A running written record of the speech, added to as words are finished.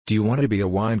Do you want to be a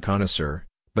wine connoisseur,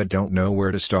 but don't know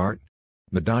where to start?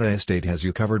 Madonna Estate has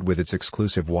you covered with its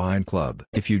exclusive wine club.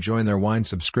 If you join their wine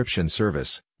subscription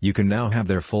service, you can now have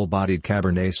their full-bodied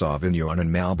Cabernet Sauvignon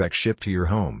and Malbec shipped to your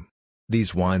home.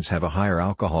 These wines have a higher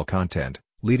alcohol content,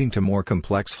 leading to more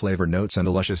complex flavor notes and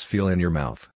a luscious feel in your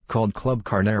mouth. Called Club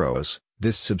Carneros,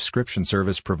 this subscription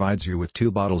service provides you with 2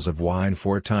 bottles of wine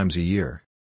 4 times a year.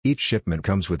 Each shipment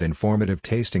comes with informative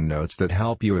tasting notes that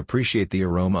help you appreciate the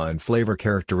aroma and flavor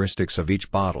characteristics of each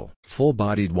bottle.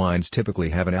 Full-bodied wines typically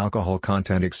have an alcohol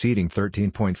content exceeding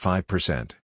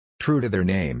 13.5%. True to their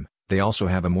name, they also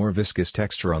have a more viscous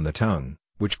texture on the tongue,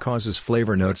 which causes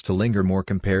flavor notes to linger more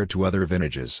compared to other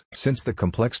vintages. Since the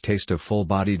complex taste of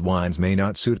full-bodied wines may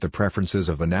not suit the preferences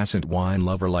of a nascent wine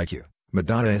lover like you,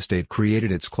 Madonna Estate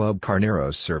created its Club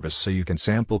Carneros service so you can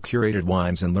sample curated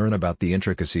wines and learn about the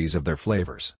intricacies of their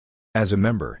flavors. As a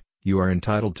member, you are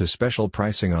entitled to special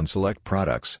pricing on select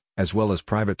products, as well as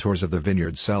private tours of the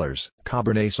vineyard cellars.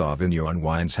 Cabernet Sauvignon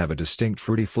wines have a distinct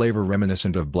fruity flavor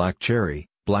reminiscent of black cherry,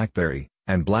 blackberry,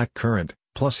 and black currant,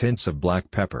 plus hints of black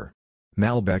pepper.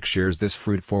 Malbec shares this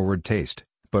fruit-forward taste,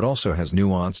 but also has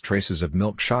nuanced traces of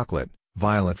milk chocolate,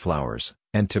 violet flowers,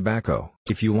 and tobacco.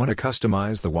 If you want to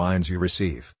customize the wines you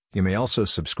receive, you may also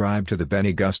subscribe to the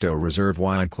Beni Gusto Reserve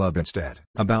Wine Club instead.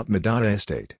 About Madonna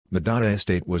Estate. Madonna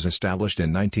Estate was established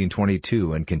in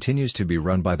 1922 and continues to be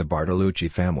run by the Bartolucci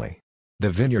family. The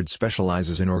vineyard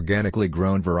specializes in organically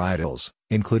grown varietals,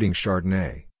 including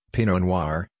Chardonnay, Pinot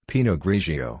Noir, Pinot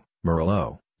Grigio,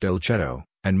 Merlot, Dolcetto,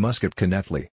 and Muscat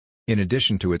Canetlli. In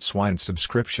addition to its wine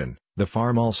subscription, the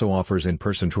farm also offers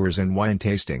in-person tours and wine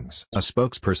tastings. A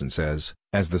spokesperson says,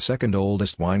 "As the second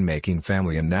oldest winemaking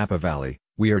family in Napa Valley,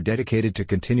 we are dedicated to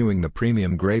continuing the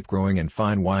premium grape growing and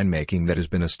fine winemaking that has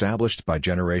been established by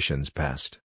generations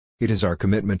past. It is our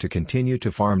commitment to continue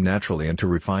to farm naturally and to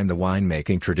refine the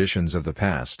winemaking traditions of the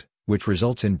past, which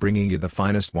results in bringing you the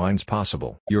finest wines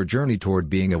possible. Your journey toward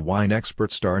being a wine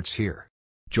expert starts here.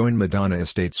 Join Madonna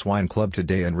Estate's Wine Club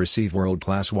today and receive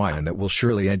world-class wine that will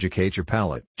surely educate your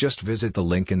palate." Just visit the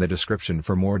link in the description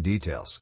for more details.